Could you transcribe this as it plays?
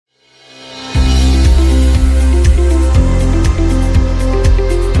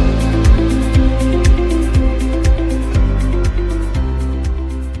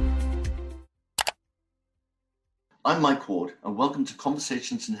I'm Mike Ward, and welcome to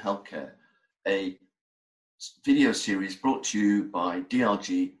Conversations in Healthcare, a video series brought to you by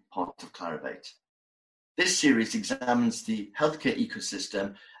DRG, part of Clarivate. This series examines the healthcare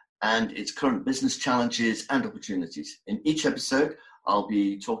ecosystem and its current business challenges and opportunities. In each episode, I'll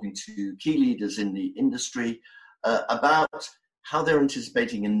be talking to key leaders in the industry about how they're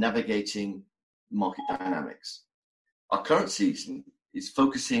anticipating and navigating market dynamics. Our current season is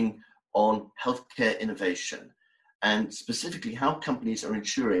focusing on healthcare innovation, and specifically how companies are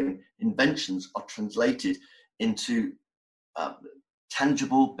ensuring inventions are translated into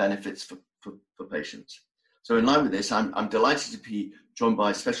tangible benefits for patients. So in line with this, I'm delighted to be joined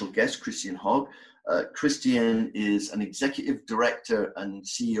by special guest, Christian Hogg. Christian is an executive director and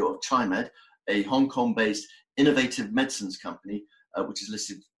CEO of Chi-Med, a Hong Kong-based innovative medicines company, which is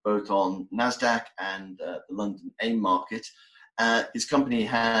listed both on NASDAQ and the London AIM market. His company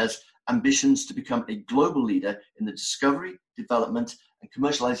has ambitions to become a global leader in the discovery, development, and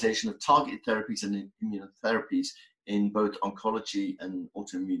commercialization of targeted therapies and immunotherapies in both oncology and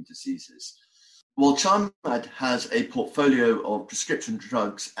autoimmune diseases. While Chi-Med has a portfolio of prescription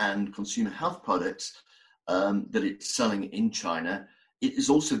drugs and consumer health products that it's selling in China, it is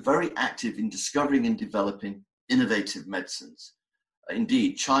also very active in discovering and developing innovative medicines.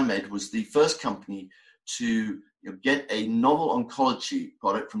 Indeed, Chi-Med was the first company to get a novel oncology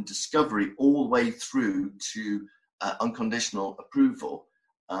product from discovery all the way through to unconditional approval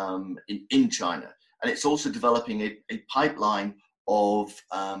in China. And it's also developing a pipeline of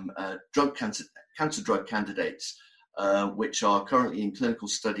cancer drug candidates, which are currently in clinical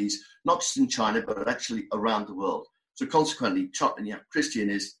studies, not just in China, but actually around the world. So consequently, Christian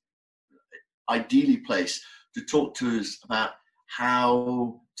is ideally placed to talk to us about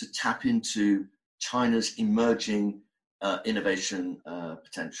how to tap into China's emerging innovation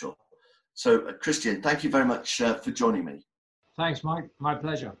potential. So, Christian, thank you very much for joining me. Thanks, Mike. My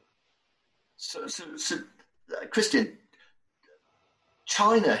pleasure. So Christian,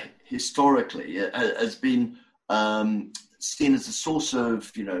 China historically has been seen as a source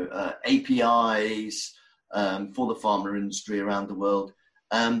of, APIs for the pharma industry around the world.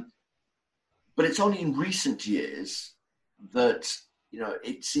 But it's only in recent years that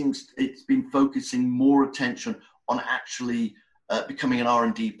it seems it's been focusing more attention on actually becoming an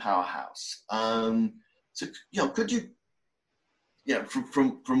R&D powerhouse. So, could you,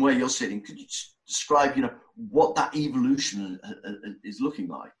 from where you're sitting, could you describe, what that evolution is looking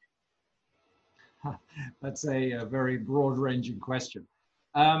like? That's a very broad-ranging question.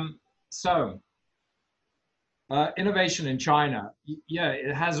 Innovation in China,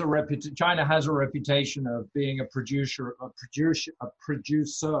 it has China has a reputation of being a producer of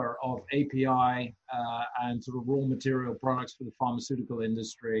API and sort of raw material products for the pharmaceutical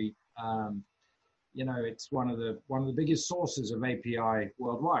industry. It's one of the biggest sources of API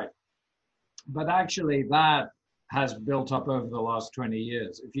worldwide. But actually, that has built up over the last 20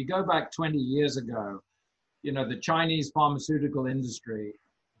 years. If you go back 20 years ago, the Chinese pharmaceutical industry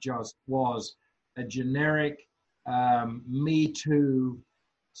just was a generic Me Too,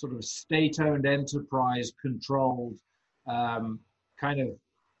 sort of state-owned enterprise controlled kind of,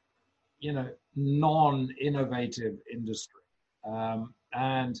 non-innovative industry.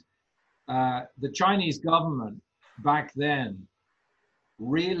 And the Chinese government back then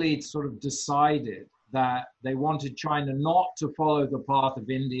really sort of decided that they wanted China not to follow the path of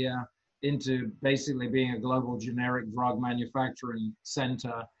India into basically being a global generic drug manufacturing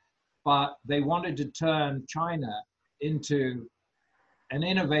center, but they wanted to turn China into an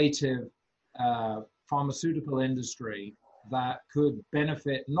innovative pharmaceutical industry that could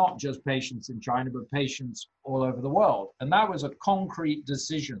benefit not just patients in China, but patients all over the world. And that was a concrete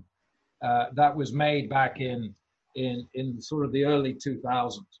decision that was made back in sort of the early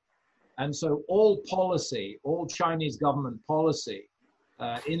 2000s. And so all Chinese government policy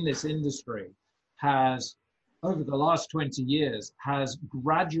in this industry has, over the last 20 years, has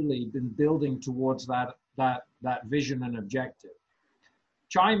gradually been building towards that vision and objective.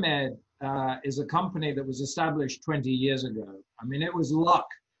 Chi-Med is a company that was established 20 years ago. I mean, it was luck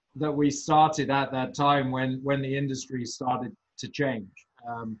that we started at that time when the industry started to change.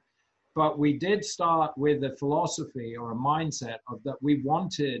 But we did start with a philosophy or a mindset of that we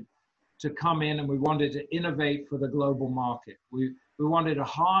wanted to come in and we wanted to innovate for the global market. We wanted to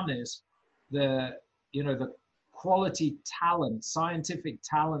harness the quality talent, scientific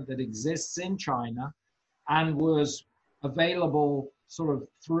talent that exists in China and was available sort of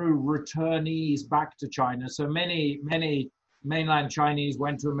through returnees back to China. So many mainland Chinese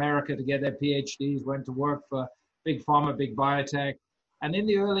went to America to get their PhDs, went to work for big pharma, big biotech, And in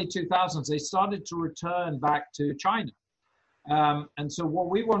the early 2000s, they started to return back to China. And so what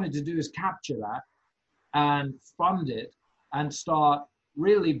we wanted to do is capture that and fund it and start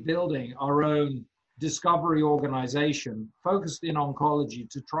really building our own discovery organization focused in oncology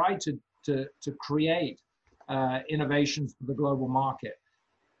to try to create innovations for the global market.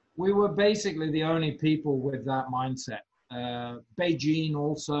 We were basically the only people with that mindset. BeiGene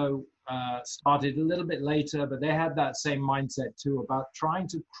also started a little bit later, but they had that same mindset too about trying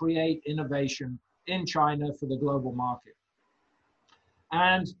to create innovation in China for the global market.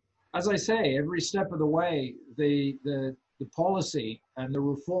 And as I say, every step of the way, the policy and the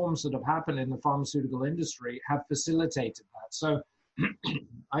reforms that have happened in the pharmaceutical industry have facilitated that. So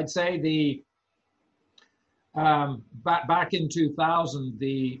I'd say back in 2000,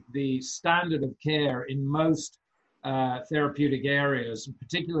 the standard of care in most therapeutic areas,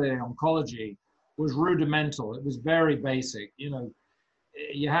 particularly oncology, was rudimental. It was very basic. You know,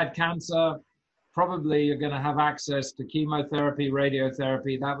 you had cancer, probably you're going to have access to chemotherapy,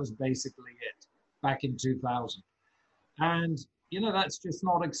 radiotherapy. That was basically it back in 2000. And, you know, that's just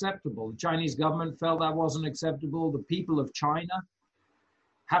not acceptable. The Chinese government felt that wasn't acceptable. The people of China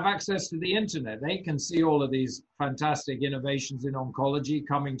have access to the internet. They can see all of these fantastic innovations in oncology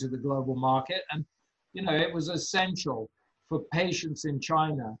coming to the global market. And, you know, it was essential for patients in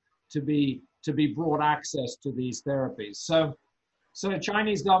China to be brought access to these therapies. So the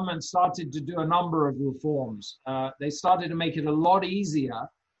Chinese government started to do a number of reforms. They started to make it a lot easier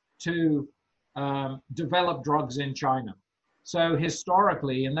to develop drugs in China. So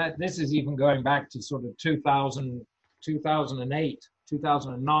historically, and this is even going back to sort of 2000, 2008,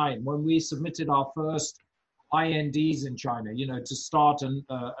 2009, when we submitted our first INDs in China, you know, to start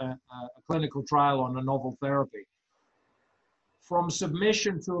a clinical trial on a novel therapy. From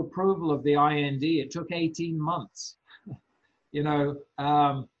submission to approval of the IND, it took 18 months. You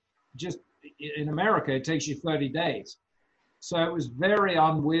know, just in America, it takes you 30 days. So it was very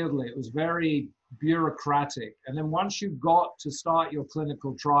unwieldy. It was very bureaucratic. And then once you got to start your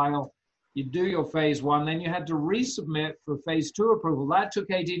clinical trial, you do your phase 1, then you had to resubmit for phase 2 approval. That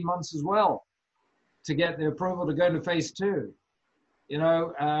took 18 months as well to get the approval to go to phase 2. You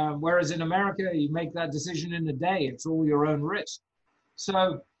know, whereas in America, you make that decision in a day. It's all your own risk.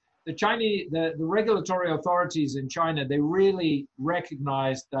 So the regulatory authorities in China, they really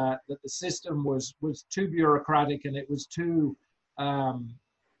recognized that the system was too bureaucratic and it was too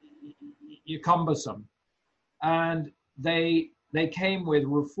cumbersome. And they came with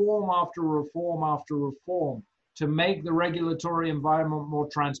reform after reform after reform to make the regulatory environment more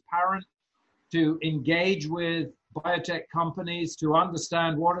transparent, to engage with biotech companies, to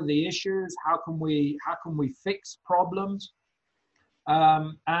understand what are the issues, how can we fix problems.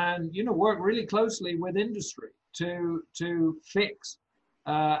 And, you know, work really closely with industry to fix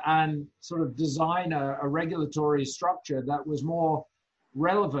and sort of design a regulatory structure that was more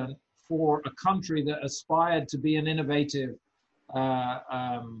relevant for a country that aspired to be an innovative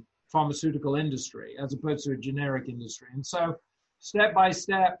pharmaceutical industry as opposed to a generic industry. And so step by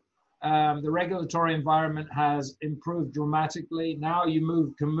step, the regulatory environment has improved dramatically. Now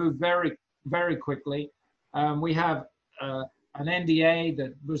you can move very, very quickly. We have an NDA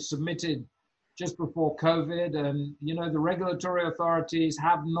that was submitted just before COVID, and you know the regulatory authorities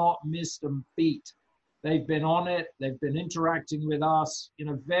have not missed a beat. They've been on it. They've been interacting with us. You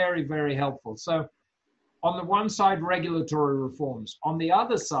know, very, very helpful. So, on the one side, regulatory reforms. On the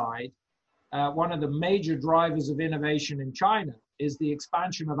other side, one of the major drivers of innovation in China is the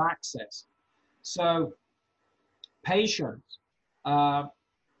expansion of access. So, patients.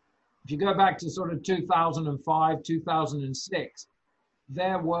 If you go back to sort of 2005, 2006,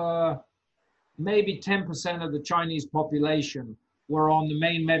 there were maybe 10% of the Chinese population were on the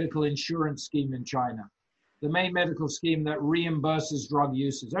main medical insurance scheme in China, the main medical scheme that reimburses drug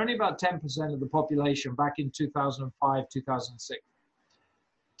users. Only about 10% of the population back in 2005, 2006.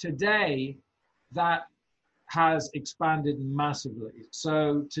 Today, that has expanded massively.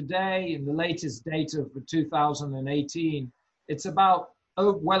 So today, in the latest data for 2018, it's about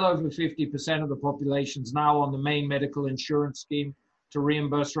well over 50% of the population is now on the main medical insurance scheme to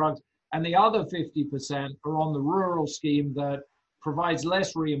reimburse drugs. And the other 50% are on the rural scheme that provides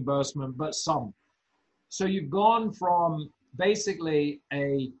less reimbursement, but some. So you've gone from basically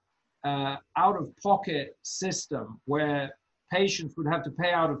a out-of-pocket system where patients would have to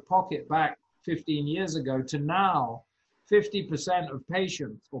pay out of pocket back 15 years ago to now 50% of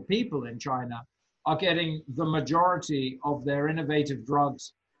patients or people in China are getting the majority of their innovative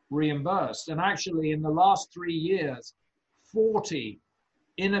drugs reimbursed. And actually, in the last 3 years, 40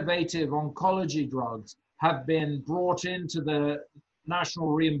 innovative oncology drugs have been brought into the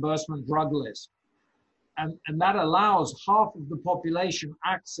national reimbursement drug list. And that allows half of the population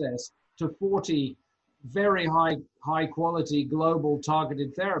access to 40 very high quality global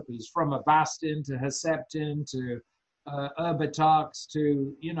targeted therapies, from Avastin to Herceptin to Erbitux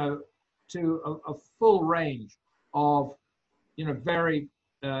to, to a full range of, very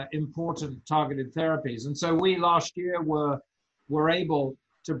important targeted therapies. And so we last year were able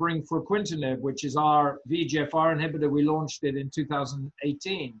to bring fruquintinib, which is our VEGFR inhibitor. We launched it in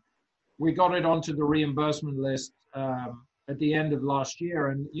 2018. We got it onto the reimbursement list at the end of last year.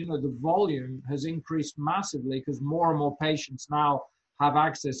 And, the volume has increased massively because more and more patients now have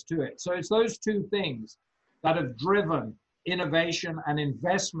access to it. So it's those two things that have driven innovation and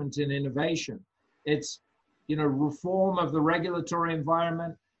investment in innovation. It's, reform of the regulatory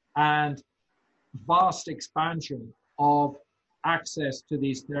environment and vast expansion of access to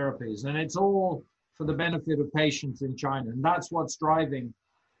these therapies. And it's all for the benefit of patients in China. And that's what's driving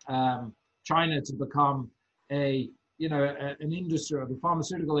China to become an industry, the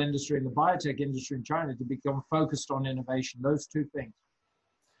pharmaceutical industry and the biotech industry in China to become focused on innovation, those two things.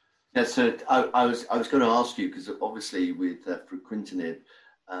 Yeah, so I was going to ask you, because obviously with fruquintinib,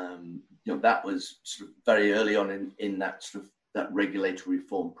 that was sort of very early on in that sort of that regulatory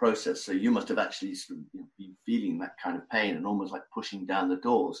reform process. So you must have actually sort of been feeling that kind of pain and almost like pushing down the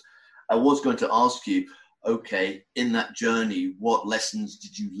doors. I was going to ask you, okay, in that journey, what lessons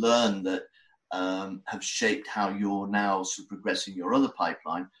did you learn that have shaped how you're now sort of progressing your other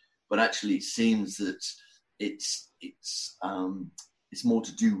pipeline? But actually, it seems that it's more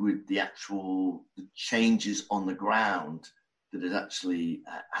to do with the changes on the ground that has actually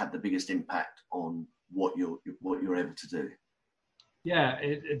had the biggest impact on what you're able to do. Yeah,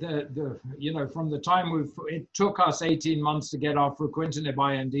 from the time it took us 18 months to get our fruquintinib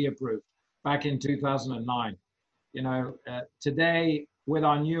IND approved back in 2009. Today with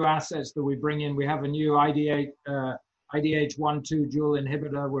our new assets that we bring in, we have a new IDH1/2 dual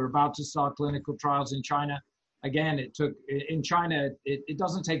inhibitor. We're about to start clinical trials in China. Again, in China, it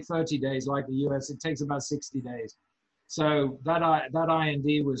doesn't take 30 days like the US, it takes about 60 days. So that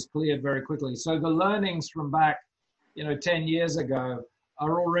IND was cleared very quickly. So the learnings from back 10 years ago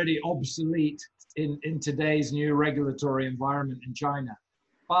are already obsolete in today's new regulatory environment in China.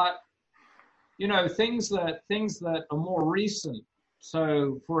 But, things that are more recent.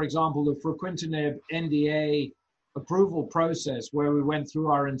 So, for example, the fruquintinib NDA approval process, where we went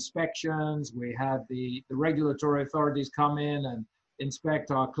through our inspections, we had the regulatory authorities come in and inspect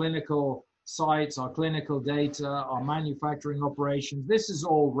our clinical sites, our clinical data, our manufacturing operations. This is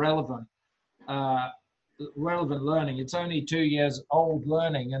all relevant learning. It's only 2 years old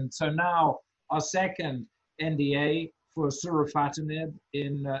learning. And so now our second NDA for surufatinib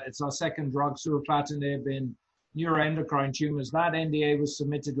it's our second drug, surufatinib, in neuroendocrine tumors. That NDA was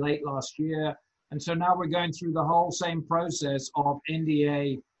submitted late last year. And so now we're going through the whole same process of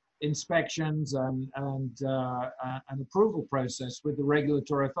NDA inspections and approval process with the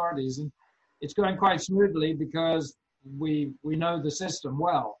regulatory authorities. And it's going quite smoothly because we know the system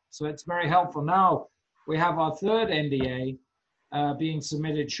well. So it's very helpful. Now we have our third NDA being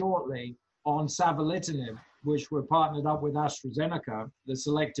submitted shortly on savolitinib, which we're partnered up with AstraZeneca, the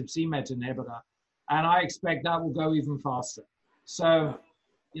selective c-Met inhibitor. And I expect that will go even faster. So,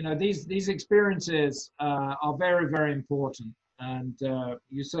 these experiences are very, very important. And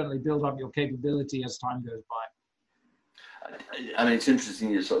you certainly build up your capability as time goes by. I mean, it's interesting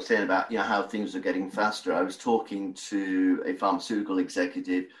you're sort of saying about, how things are getting faster. I was talking to a pharmaceutical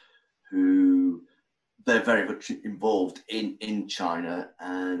executive who they're very much involved in China,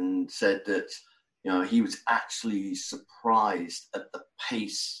 and said that, he was actually surprised at the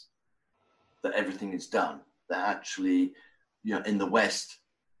pace that everything is done. That actually, in the West,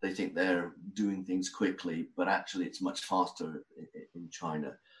 they think they're doing things quickly, but actually it's much faster in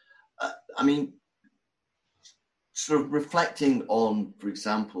China. I mean, sort of reflecting on, for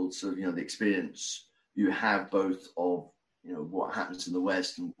example, sort of, the experience you have both of, what happens in the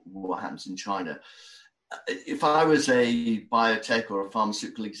West and what happens in China. If I was a biotech or a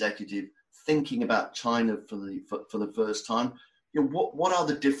pharmaceutical executive thinking about China for the first time, what are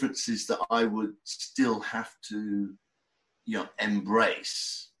the differences that I would still have to,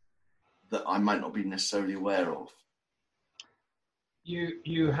 embrace that I might not be necessarily aware of?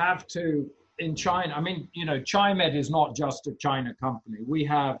 You have to, in China, I mean, Chi-Med is not just a China company. We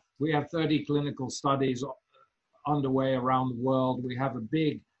have 30 clinical studies underway around the world. We have a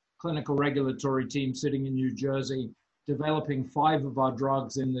big clinical regulatory team sitting in New Jersey, developing 5 of our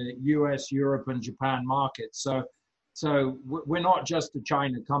drugs in the US, Europe, and Japan markets. So we're not just a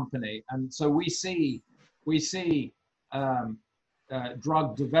China company. And so we see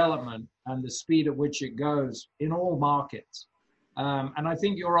drug development and the speed at which it goes in all markets. And I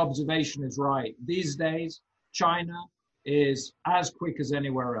think your observation is right. These days, China is as quick as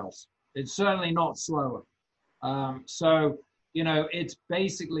anywhere else. It's certainly not slower. So, you know, it's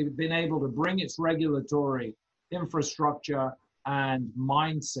basically been able to bring its regulatory infrastructure and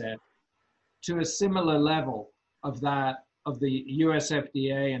mindset to a similar level of that of the US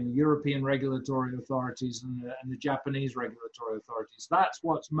FDA and the European regulatory authorities and the Japanese regulatory authorities. That's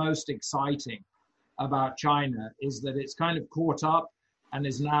what's most exciting about China, is that it's kind of caught up and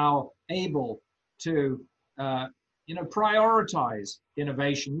is now able to, you know, prioritize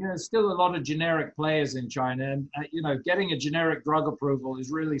innovation. You know, there's still a lot of generic players in China, and you know, getting a generic drug approval is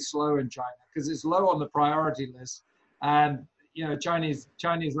really slow in China because it's low on the priority list, and you know, Chinese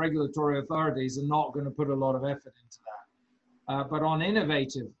regulatory authorities are not going to put a lot of effort into that. But on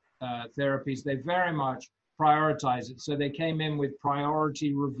innovative therapies, they very much prioritize it. So they came in with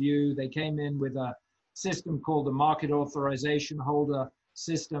priority review. They came in with a system called the market authorization holder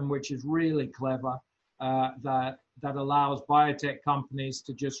system, which is really clever, that allows biotech companies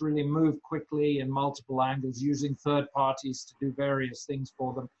to just really move quickly in multiple angles using third parties to do various things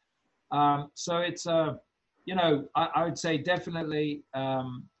for them. So it's you know, I would say definitely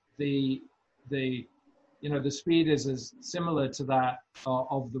you know, the speed is as similar to that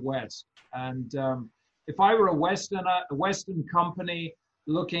of the West. And if I were a Western company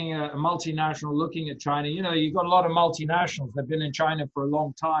looking at a multinational looking at China, you know, you've got a lot of multinationals that have been in China for a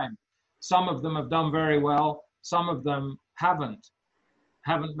long time. Some of them have done very well. Some of them haven't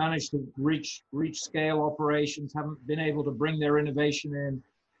managed to reach scale operations, haven't been able to bring their innovation in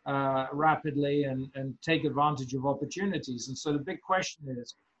rapidly and take advantage of opportunities. And so the big question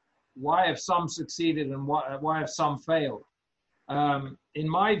is, why have some succeeded and why have some failed? In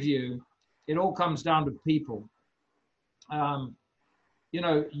my view, it all comes down to people. You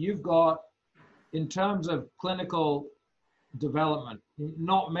know, you've got, in terms of clinical development,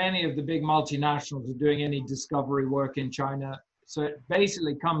 not many of the big multinationals are doing any discovery work in China. So it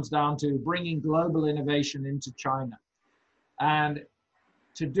basically comes down to bringing global innovation into China. And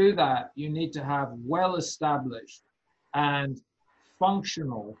to do that, you need to have well-established and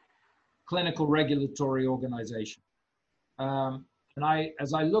functional clinical regulatory organization. And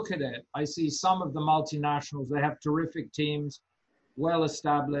as I look at it, I see some of the multinationals, they have terrific teams,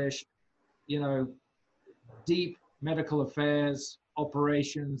 well-established, you know, deep medical affairs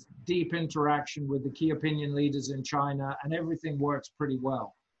operations, deep interaction with the key opinion leaders in China, and everything works pretty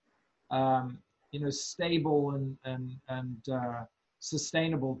well. You know, stable and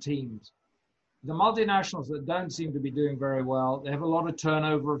sustainable teams. The multinationals that don't seem to be doing very well, they have a lot of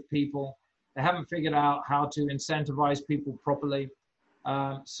turnover of people. They haven't figured out how to incentivize people properly.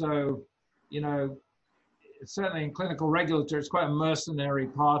 So, you know, certainly in clinical regulatory, it's quite a mercenary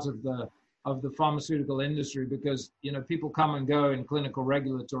part of the pharmaceutical industry, because, you know, people come and go in clinical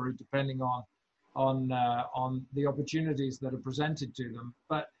regulatory depending on the opportunities that are presented to them.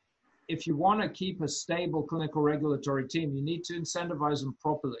 But if you want to keep a stable clinical regulatory team, you need to incentivize them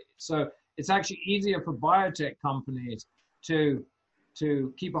properly. So it's actually easier for biotech companies to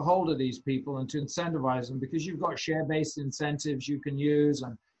keep a hold of these people and to incentivize them, because you've got share-based incentives you can use,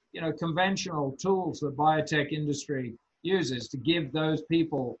 and, you know, conventional tools that biotech industry uses to give those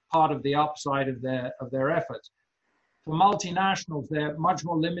people part of the upside of their efforts. For multinationals, they're much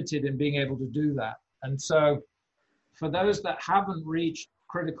more limited in being able to do that. And so for those that haven't reached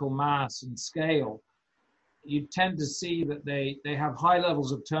critical mass and scale, you tend to see that they have high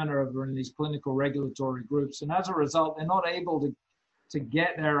levels of turnover in these clinical regulatory groups. And as a result, they're not able to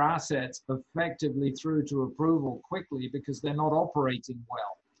get their assets effectively through to approval quickly because they're not operating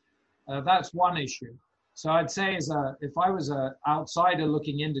well. That's one issue. So I'd say, if I was an outsider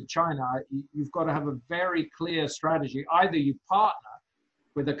looking into China, you've got to have a very clear strategy. Either you partner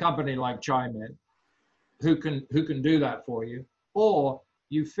with a company like Chi-Med, who can do that for you, or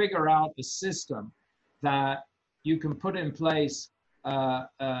you figure out a system that you can put in place, you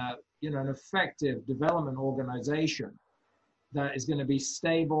know, an effective development organization that is going to be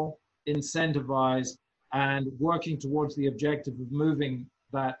stable, incentivized, and working towards the objective of moving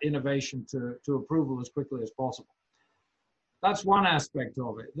that innovation to approval as quickly as possible. That's one aspect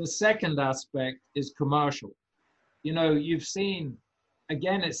of it. The second aspect is commercial. You know, you've seen,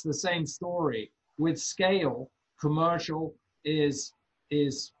 again, it's the same story. With scale, commercial is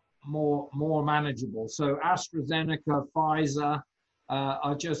more manageable. So AstraZeneca, Pfizer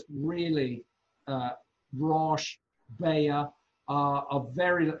are just really, Roche, Bayer are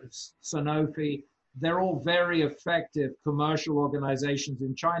very, Sanofi, they're all very effective commercial organizations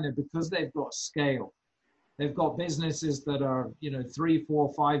in China because they've got scale. They've got businesses that are, you know, 3,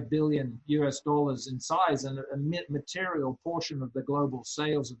 4, 5 billion US dollars in size and a material portion of the global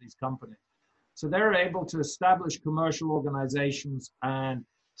sales of these companies. So they're able to establish commercial organizations and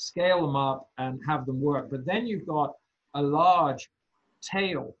scale them up and have them work. But then you've got a large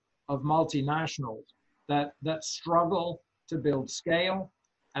tail of multinationals that struggle to build scale,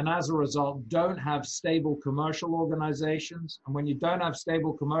 and as a result don't have stable commercial organizations. And when you don't have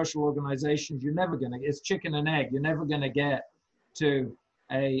stable commercial organizations, you're never going to, it's chicken and egg, you're never going to get to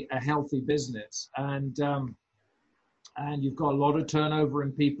a healthy business. And you've got a lot of turnover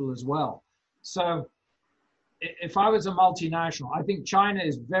in people as well. So if I was a multinational, I think China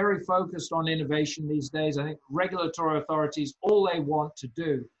is very focused on innovation these days. I think regulatory authorities, all they want to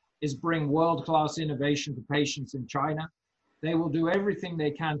do is bring world-class innovation to patients in China. They will do everything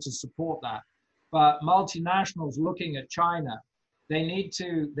they can to support that. But multinationals looking at China, they need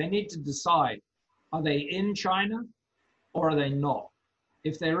to decide, are they in China or are they not?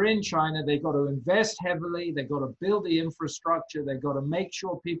 If they're in China, they've got to invest heavily, they've got to build the infrastructure, they've got to make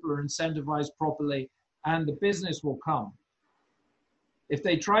sure people are incentivized properly, and the business will come. If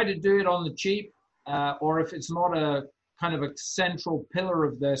they try to do it on the cheap, or if it's not a kind of a central pillar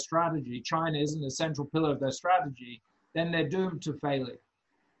of their strategy, China isn't a central pillar of their strategy, then they're doomed to failure.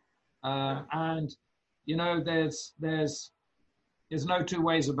 And you know, there's no two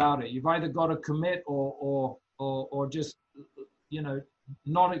ways about it. You've either got to commit or just, you know,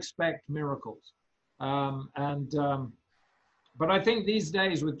 not expect miracles. But I think these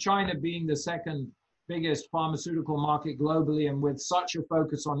days, with China being the second biggest pharmaceutical market globally and with such a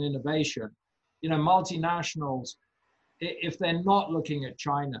focus on innovation, you know, multinationals, if they're not looking at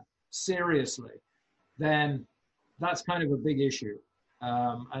China seriously, then that's kind of a big issue.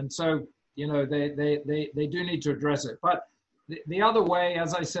 And so, you know, they do need to address it. But the other way,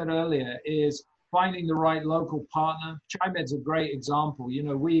 as I said earlier, is finding the right local partner. Chi-Med's a great example. You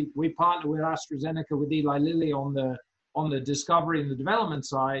know, we partner with AstraZeneca, with Eli Lilly on the discovery and the development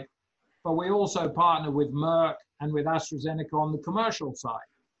side, but we also partner with Merck and with AstraZeneca on the commercial side.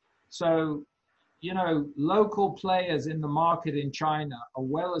 So, you know, local players in the market in China are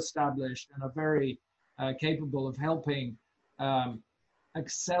well established and are very capable of helping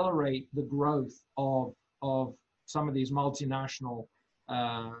accelerate the growth of some of these multinational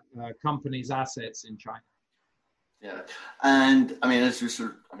companies' assets in China. Yeah, and I mean, as we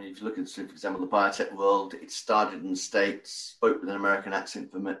sort of, I mean, if you look at, for example, the biotech world, it started in the States, spoke with an American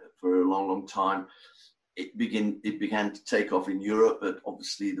accent for a long, long time. It began to take off in Europe, but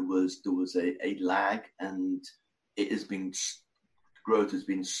obviously there was a lag, and growth has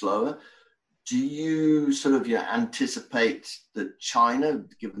been slower. Do you sort of anticipate that China,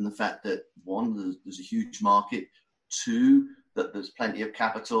 given the fact that one, there's a huge market, two, that there's plenty of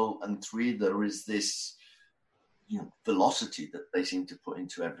capital, and three, there is this velocity that they seem to put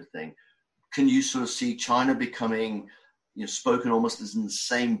into everything. Can you sort of see China becoming, spoken almost as in the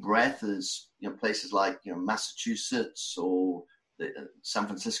same breath as places like Massachusetts or the San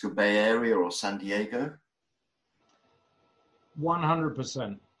Francisco Bay Area or San Diego?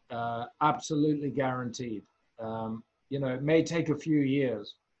 100%, absolutely guaranteed. It may take a few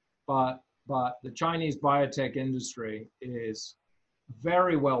years, but the Chinese biotech industry is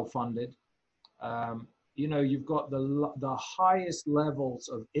very well funded. You've got the highest levels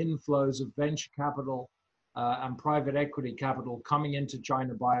of inflows of venture capital and private equity capital coming into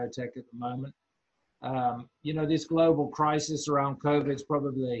China biotech at the moment. This global crisis around COVID is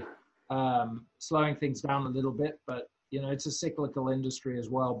probably slowing things down a little bit, but it's a cyclical industry as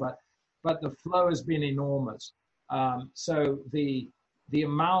well. But the flow has been enormous. So the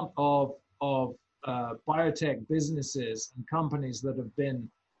amount of biotech businesses and companies that have been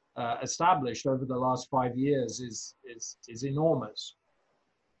established over the last 5 years is enormous.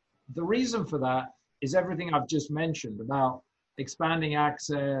 The reason for that is everything I've just mentioned about expanding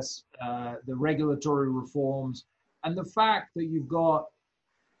access, the regulatory reforms, and the fact that you've got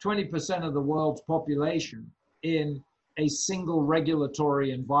 20% of the world's population in a single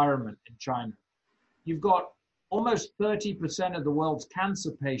regulatory environment in China. You've got almost 30% of the world's cancer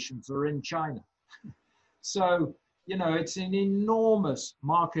patients are in China. So, it's an enormous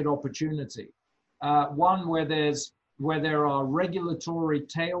market opportunity, one where there are regulatory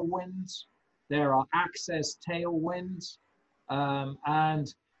tailwinds, there are access tailwinds,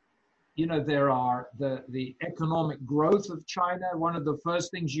 and there are the economic growth of China. One of the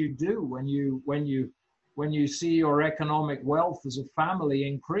first things you do when you see your economic wealth as a family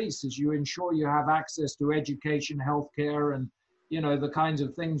increase is you ensure you have access to education, healthcare, and the kinds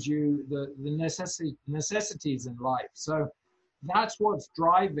of things the necessities in life. So that's what's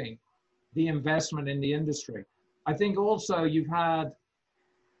driving the investment in the industry. I think also you've had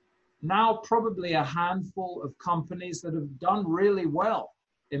now probably a handful of companies that have done really well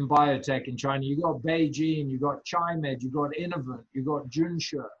in biotech in China. You got Beijing, you got Chimed, you got Innovent, you got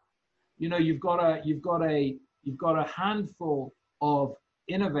Junshi. You know, you've got a handful of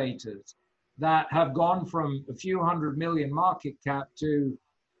innovators that have gone from a few $100 million market cap to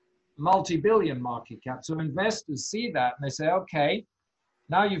multi-billion market cap. So investors see that and they say, okay,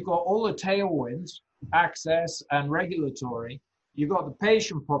 now you've got all the tailwinds, access and regulatory, you've got the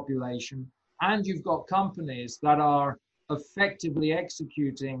patient population, and you've got companies that are effectively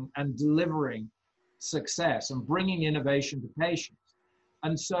executing and delivering success and bringing innovation to patients.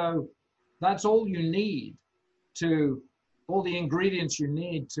 And so that's all you need to, all the ingredients you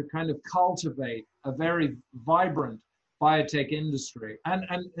need to kind of cultivate a very vibrant biotech industry. And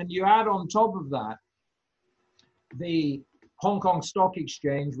you add on top of that the Hong Kong Stock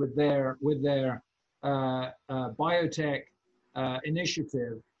Exchange with their biotech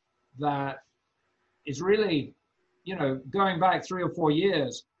initiative that is really, you know, going back 3 or 4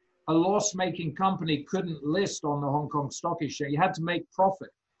 years, a loss-making company couldn't list on the Hong Kong Stock Exchange. You had to make profit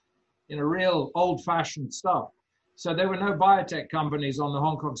in a real old-fashioned stuff. So there were no biotech companies on the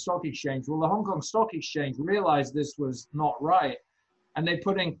Hong Kong Stock Exchange. Well, the Hong Kong Stock Exchange realized this was not right, and they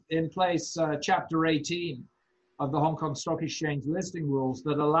put in place Chapter 18 of the Hong Kong Stock Exchange listing rules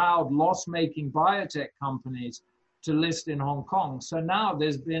that allowed loss-making biotech companies to list in Hong Kong. So now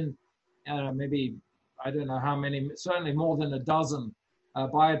there's been maybe, I don't know how many, certainly more than a dozen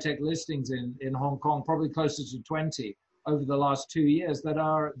biotech listings in Hong Kong, probably closer to 20 over the last 2 years that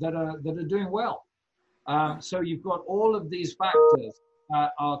are doing well. So you've got all of these factors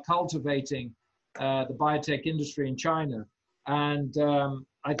are cultivating the biotech industry in China, and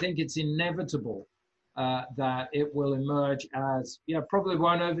I think it's inevitable that it will emerge as, probably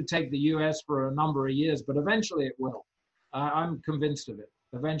won't overtake the US for a number of years, but eventually it will. I'm convinced of it.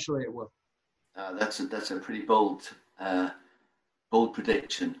 Eventually it will. That's a pretty bold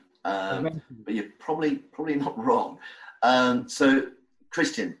prediction, but you're probably not wrong. So,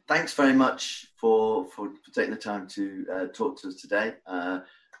 Christian, thanks very much for taking the time to talk to us today.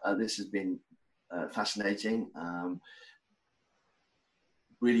 This has been fascinating.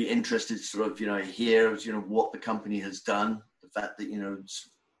 Really interested to sort of, hear, what the company has done. The fact that,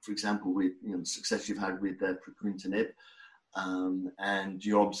 for example, with, the success you've had with fruquintinib, and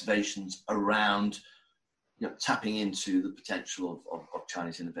your observations around, tapping into the potential of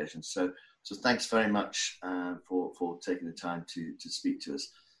Chinese innovation. So thanks very much for taking the time to speak to us.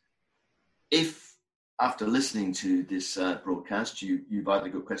 If after listening to this broadcast, you've either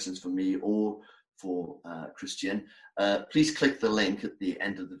got questions for me or for Christian, please click the link at the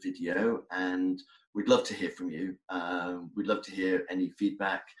end of the video, and we'd love to hear from you. We'd love to hear any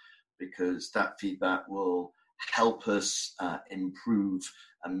feedback, because that feedback will help us improve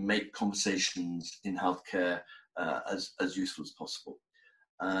and make conversations in healthcare as useful as possible.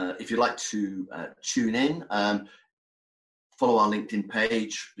 If you'd like to tune in, follow our LinkedIn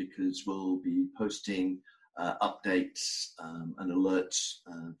page, because we'll be posting updates and alerts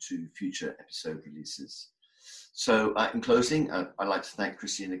to future episode releases. So in closing, I'd like to thank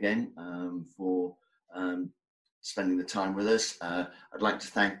Christian again for spending the time with us. I'd like to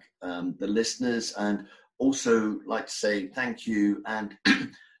thank the listeners, and also like to say thank you and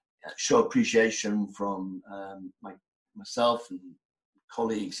show appreciation from myself and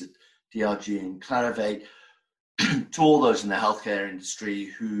colleagues at DRG and Clarivate to all those in the healthcare industry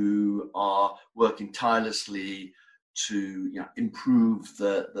who are working tirelessly to improve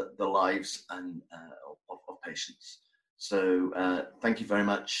the lives and of patients. So thank you very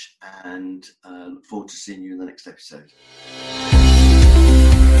much, and look forward to seeing you in the next episode.